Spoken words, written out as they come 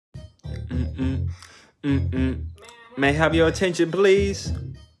May I have your attention, please?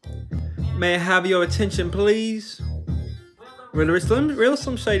 May I have your attention, please? Real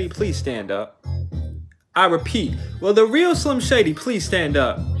Slim Shady, please stand up. I repeat, will the real Slim Shady please stand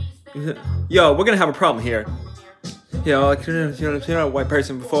up? Yo, we're gonna have a problem here. You know, like, you're a white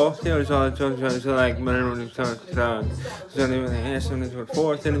person before. You know, it's like,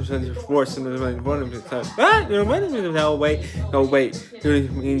 oh, wait.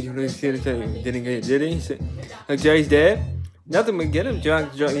 Did he? Like, Jerry's dead? Nothing but get him.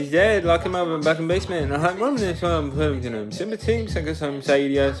 He's dead. Lock him up back in the basement. I'm sympathy.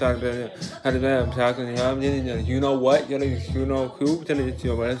 You know what? You know who?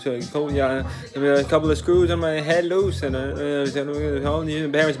 A couple of screws on my head loose and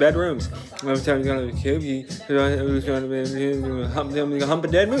parents' bedrooms. I'm telling you, hump a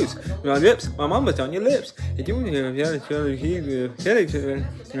dead moose. My lips. My mama's on your lips. The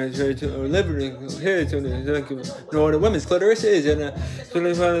women's clitoris is in a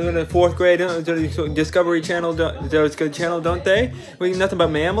fourth grade Discovery Channel. Don't they? We eat nothing but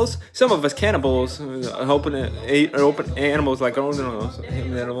mammals. Some of us cannibals open animals like animals.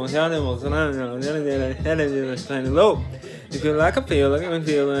 If you like, I feel.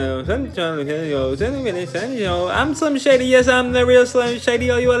 I'm Slim Shady. Yes, I'm the real Slim Shady.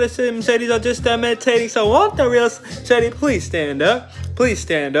 All you other Slim Shadys are just imitating. So, want the real Shady? Please stand up. Please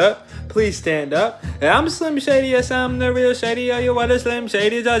stand up. Please stand up. I'm Slim Shady. Yes, I'm the real Shady. All you other Slim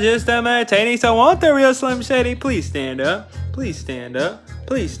Shadys are just imitating. So, want the real Slim Shady? Please stand up. Please stand up.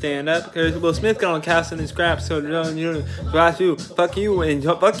 Please stand up, because Will Smith got on Casting and Scraps, so fuck you and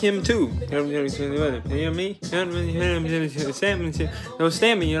fuck him too. You hear me? Don't stand me,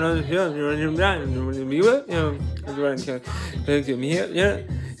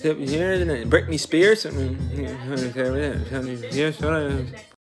 Britney Spears.